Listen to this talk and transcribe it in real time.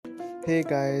Hey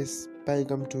guys,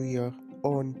 welcome to your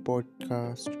own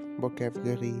podcast,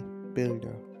 Vocabulary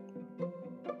Builder.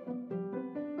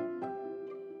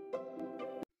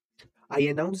 I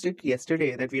announced it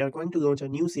yesterday that we are going to launch a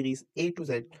new series A to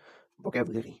Z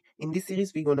vocabulary. In this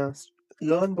series, we're gonna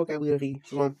learn vocabulary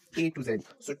from A to Z.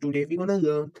 So today we're gonna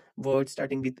learn words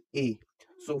starting with A.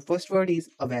 So first word is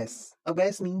abash.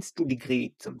 Abash means to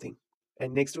degrade something.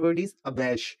 And next word is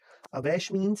abash.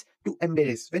 Abash means to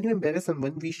embarrass. When you embarrass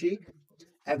someone, we say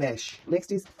abash.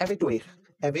 Next is abattoir.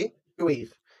 Abattoir.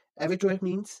 Abattoir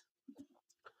means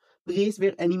place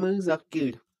where animals are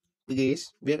killed.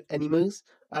 Place where animals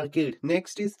are killed.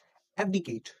 Next is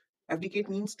abdicate. Abdicate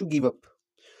means to give up.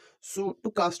 So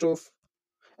to cast off.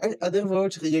 And other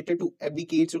words related to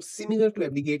abdicates or similar to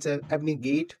abdicates are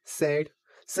abnegate, sad,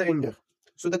 surrender.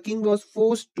 So the king was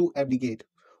forced to abdicate,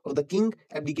 or the king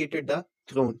abdicated the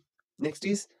throne. Next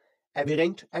is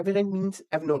aberrant. Aberrant means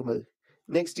abnormal.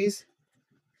 Next is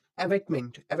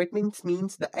avetment. Avetment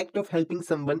means the act of helping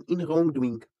someone in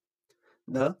wrongdoing.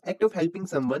 The act of helping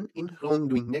someone in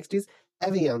wrongdoing. Next is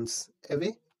abeyance.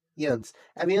 Abeyance.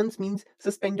 Abeyance means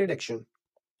suspended action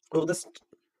or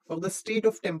the state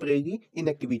of temporary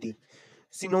inactivity.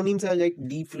 Synonyms are like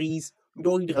defreeze,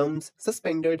 doldrums,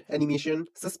 suspended, animation,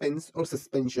 suspense, or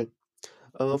suspension.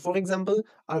 For example,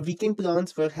 our weekend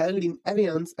plans were held in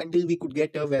abeyance until we could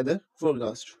get a weather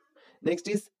forecast. Next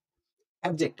is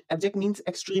abject. Abject means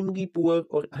extremely poor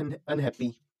or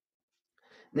unhappy.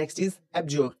 Next is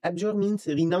abjure. Abjure means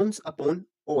renounce upon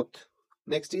oath.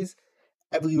 Next is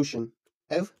evolution.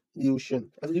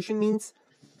 Evolution. Evolution means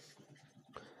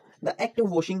the act of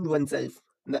washing oneself.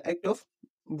 The act of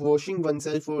washing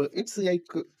oneself, or it's like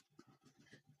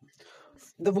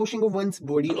the washing of one's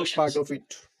body or part of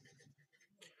it.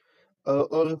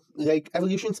 Or like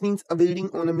evolutions means a building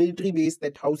on a military base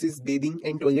that houses bathing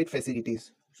and toilet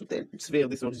facilities. So that's where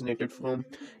this originated from.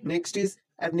 Next is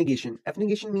abnegation.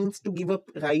 Abnegation means to give up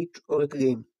right or a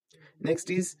claim.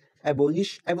 Next is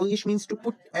abolish. Abolish means to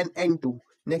put an end to.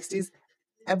 Next is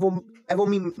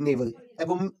abominable.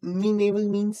 Abominable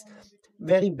means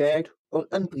very bad or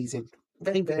unpleasant.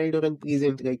 Very bad or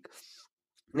unpleasant. Like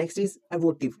next is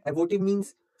abortive. Abortive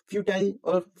means futile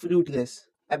or fruitless.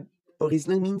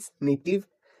 Original means native,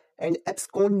 and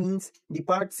abscond means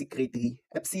depart secretly.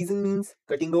 Abscission means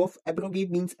cutting off.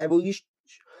 Abrogate means abolish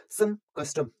some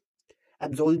custom.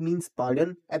 Absolve means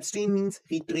pardon. Abstain means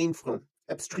refrain from.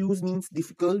 Abstruse means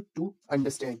difficult to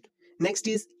understand. Next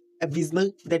is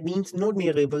abysmal, that means not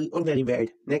memorable or very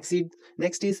bad. Next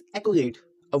is accolade,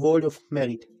 a word of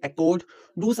merit. Accord,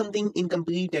 do something in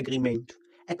complete agreement.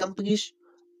 Accomplish,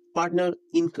 partner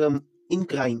in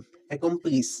crime.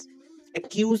 Accomplice,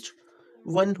 accused,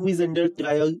 one who is under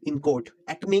trial in court.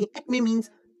 Acme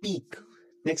means peak.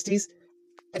 Next is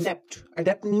adapt.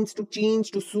 Adapt means to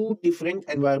change to suit different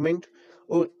environment,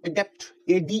 or adapt.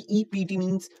 ADEPT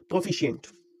means proficient.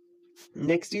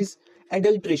 Next is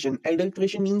adulteration.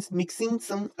 Adulteration means mixing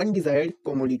some undesired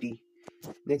commodity.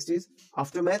 Next is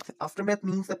aftermath. Aftermath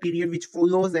means the period which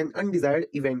follows an undesired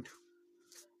event.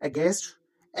 Aghast.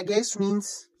 Aghast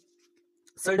means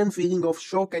sudden feeling of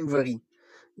shock and worry,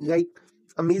 like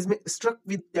amazement, struck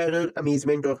with terror,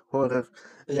 amazement, or horror.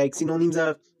 Like synonyms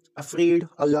are afraid,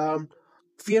 alarmed,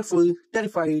 fearful,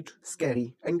 terrified,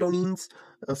 scary. Antonyms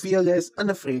fearless,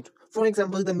 unafraid. For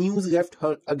example, the news left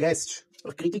her aghast,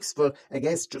 or critics were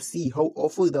aghast to see how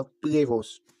awful the play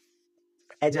was.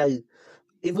 Agile,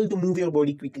 able to move your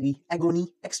body quickly. Agony,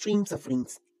 extreme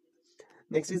sufferings.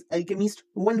 Next is alchemist,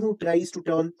 one who tries to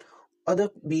turn other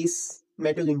base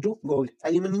metal into gold.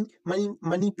 Alimony,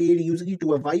 money paid usually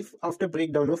to a wife after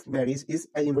breakdown of marriage is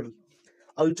alimony.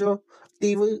 Altar,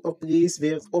 table or place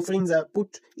where offerings are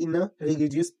put in a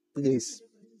religious place.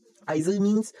 Aisle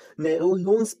means narrow,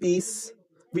 long space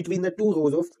between the two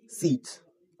rows of seats.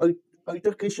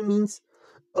 Altercation means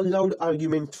a loud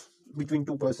argument between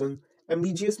two persons.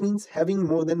 Ambiguous means having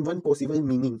more than one possible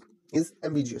meaning is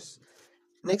ambiguous.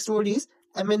 Next word is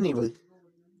amenable.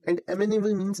 And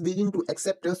amenable means willing to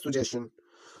accept a suggestion.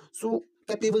 So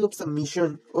capable of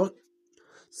submission, or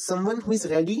someone who is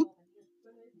ready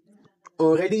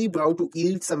or readily proud to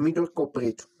yield, submit, or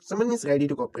cooperate. Someone is ready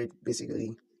to cooperate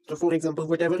basically. So for example,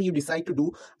 whatever you decide to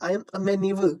do, I am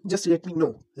amenable. Just let me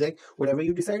know. Like whatever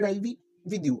you decide, I'll be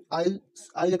with you. I'll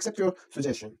accept your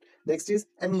suggestion. Next is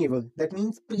amiable. That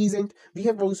means pleasant. We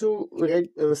have also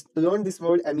learned this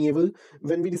word amiable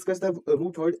when we discussed the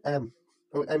root word am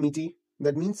or amity.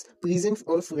 That means pleasant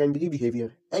or friendly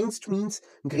behavior. Angst means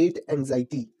great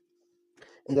anxiety.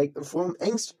 Like from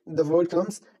angst, the word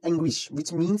comes anguish,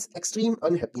 which means extreme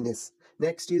unhappiness.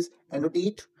 Next is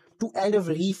annotate, to add a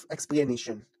brief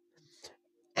explanation.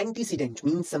 Antecedent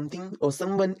means something or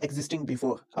someone existing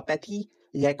before. Apathy,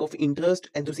 lack of interest,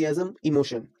 enthusiasm,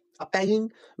 emotion.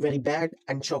 Appalling, very bad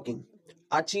and shocking.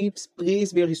 Archives,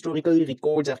 place where historical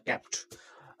records are kept.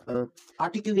 Uh,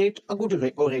 Articulate, a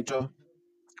good orator,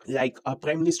 like our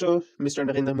Prime Minister, Mr.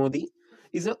 Narendra Modi,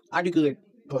 is an articulate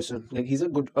person. Like he's a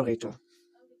good orator.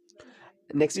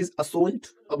 Next is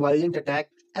assault, a violent attack,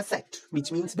 asset,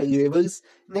 which means valuables.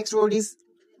 Next word is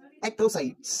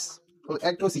atrocities or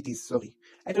atrocities. Sorry,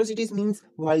 atrocities means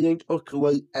violent or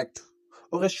cruel act,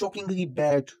 or a shockingly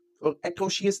bad or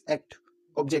atrocious act,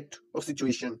 object, or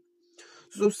situation.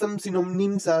 So some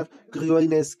synonyms are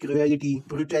cruelness, cruelty,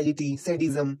 brutality,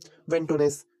 sadism,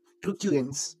 wantonness,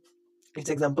 truculence. Its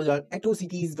examples are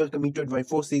atrocities were committed by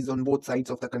forces on both sides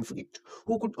of the conflict.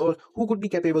 Who could be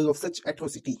capable of such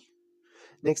atrocity?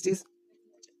 Next is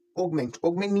augment.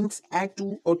 Augment means add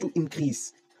to or to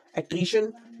increase.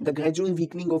 Attrition, the gradual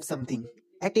weakening of something.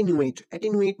 Attenuate.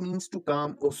 Attenuate means to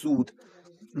calm or soothe.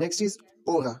 Next is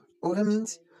aura. Aura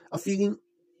means a feeling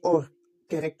or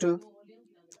character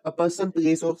a person,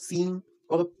 place, or scene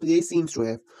or a place seems to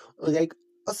have. Like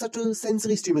a subtle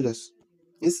sensory stimulus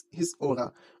is his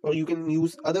aura. Or you can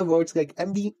use other words like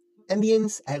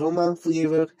ambience, aroma,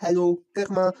 flavor, halo,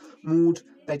 karma, mood,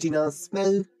 patina,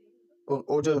 smell, or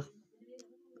odor.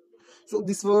 So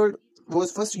this word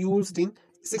was first used in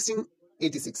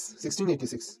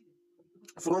 1686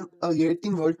 from a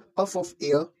Latin word puff of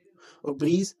air or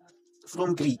breeze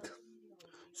from Greek.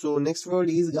 So next word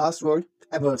is last word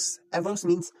averse. Averse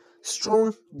means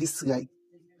strong disliking.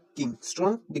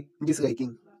 Strong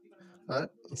disliking.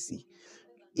 Let's see.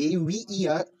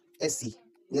 AVERSE.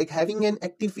 Like having an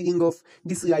active feeling of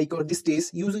dislike or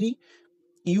distaste, usually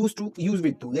used to use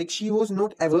with to. Like she was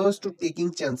not averse to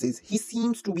taking chances. He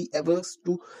seems to be averse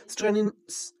to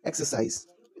strenuous exercise.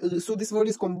 So this word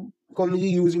is commonly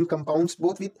used in compounds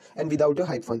both with and without a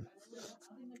hyphen.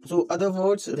 So other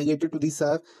words related to this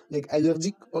are like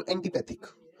allergic or antipathic.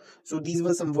 So these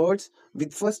were some words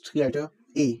with first letter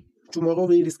A. Tomorrow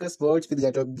we'll discuss words with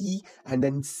letter B and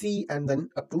then C and then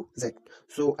up to Z.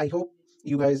 So I hope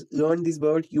you guys learned this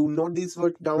word. You note this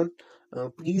word down.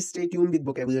 Please stay tuned with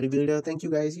Vocabulary Builder. Thank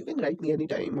you guys. You can write me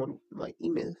anytime on my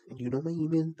email. And you know my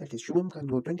email. That is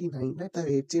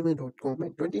shubhamkango29@gmail.com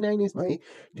and 29 is my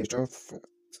date of birth.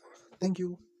 Thank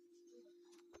you.